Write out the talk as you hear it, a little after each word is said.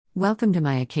Welcome to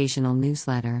my occasional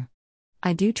newsletter.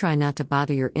 I do try not to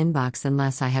bother your inbox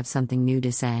unless I have something new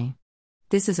to say.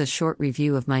 This is a short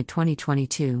review of my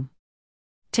 2022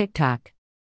 TikTok.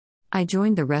 I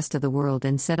joined the rest of the world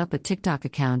and set up a TikTok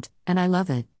account, and I love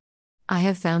it. I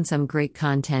have found some great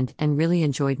content and really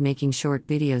enjoyed making short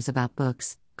videos about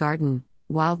books, garden,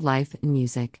 wildlife, and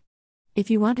music. If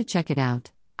you want to check it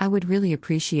out, I would really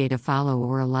appreciate a follow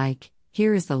or a like.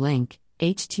 Here is the link: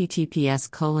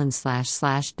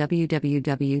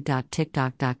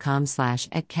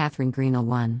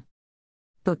 https://www.tiktok.com/@KatherineGreenell1.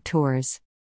 Book tours.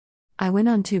 I went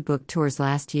on 2 book tours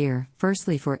last year,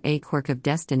 firstly for A Quirk of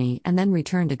Destiny and then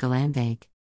returned to Galanvaig.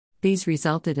 These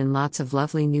resulted in lots of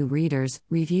lovely new readers,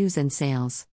 reviews and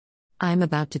sales. I'm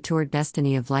about to tour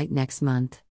Destiny of Light next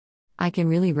month. I can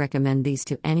really recommend these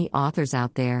to any authors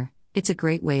out there. It's a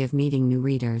great way of meeting new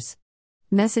readers.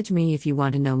 Message me if you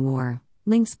want to know more,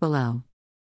 links below.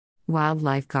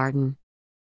 Wildlife Garden.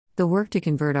 The work to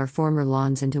convert our former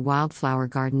lawns into wildflower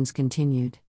gardens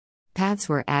continued. Paths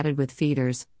were added with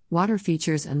feeders, water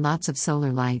features and lots of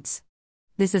solar lights.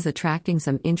 This is attracting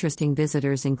some interesting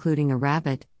visitors including a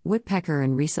rabbit, woodpecker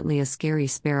and recently a scary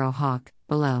sparrow hawk,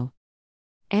 below.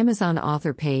 Amazon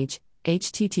author page,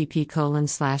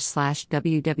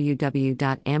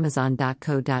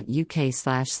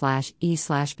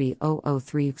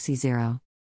 http://www.amazon.co.uk/e/b003xc0.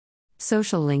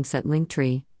 Social links at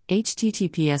Linktree,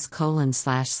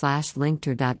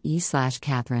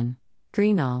 https://linktree.e/Katherine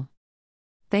Greenell.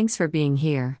 Thanks for being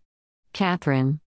here. Katherine.